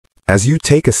As you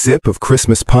take a sip of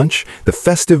Christmas punch, the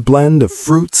festive blend of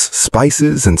fruits,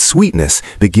 spices, and sweetness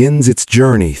begins its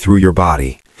journey through your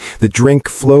body. The drink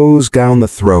flows down the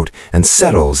throat and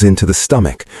settles into the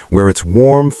stomach, where its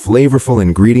warm, flavorful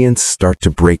ingredients start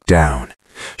to break down.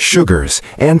 Sugars,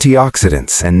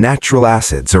 antioxidants, and natural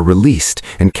acids are released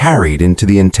and carried into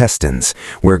the intestines,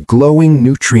 where glowing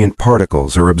nutrient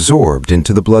particles are absorbed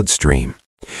into the bloodstream.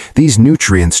 These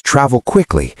nutrients travel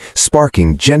quickly,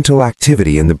 sparking gentle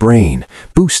activity in the brain,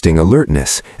 boosting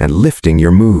alertness and lifting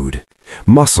your mood.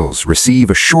 Muscles receive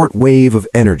a short wave of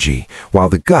energy, while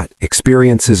the gut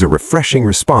experiences a refreshing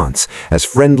response as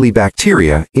friendly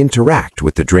bacteria interact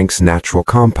with the drink's natural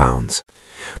compounds.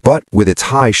 But with its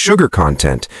high sugar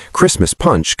content, Christmas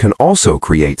punch can also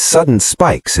create sudden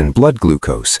spikes in blood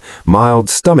glucose, mild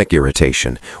stomach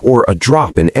irritation, or a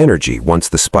drop in energy once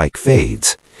the spike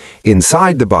fades.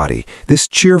 Inside the body, this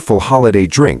cheerful holiday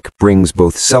drink brings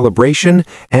both celebration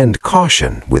and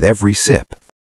caution with every sip.